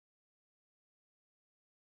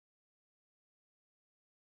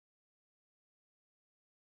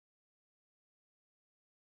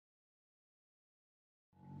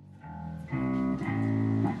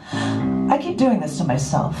I keep doing this to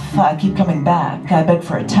myself. I keep coming back. I beg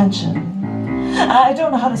for attention. I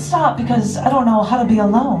don't know how to stop because I don't know how to be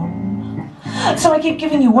alone. So I keep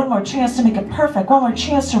giving you one more chance to make it perfect, one more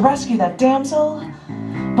chance to rescue that damsel.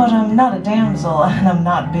 But I'm not a damsel, and I'm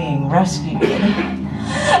not being rescued.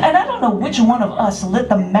 And I don't know which one of us lit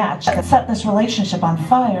the match that set this relationship on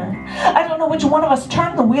fire. I don't know which one of us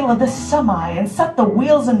turned the wheel of this semi and set the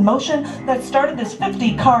wheels in motion that started this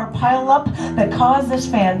 50-car pileup that caused this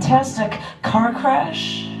fantastic car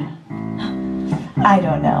crash. I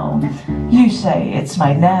don't know. You say it's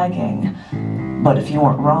my nagging, but if you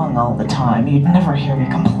weren't wrong all the time, you'd never hear me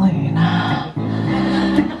complain.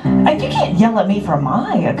 And you can't yell at me for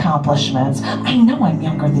my accomplishments. I know I'm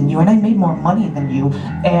younger than you, and I made more money than you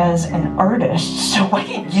as an artist, so why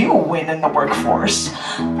can't you win in the workforce?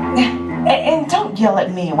 And don't yell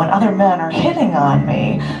at me when other men are hitting on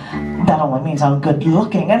me. That only means I'm good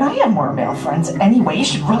looking, and I have more male friends anyway. You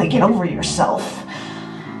should really get over yourself.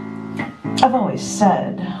 I've always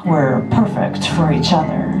said we're perfect for each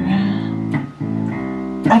other.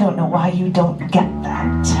 I don't know why you don't get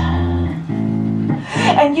that.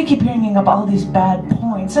 And you keep bringing up all these bad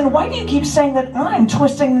points, and why do you keep saying that I'm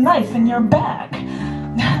twisting the knife in your back?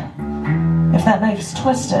 If that knife is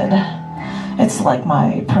twisted, it's like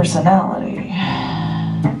my personality.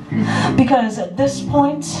 Because at this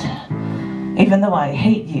point, even though I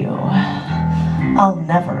hate you, I'll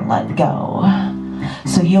never let go.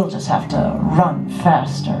 So you'll just have to run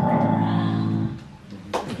faster.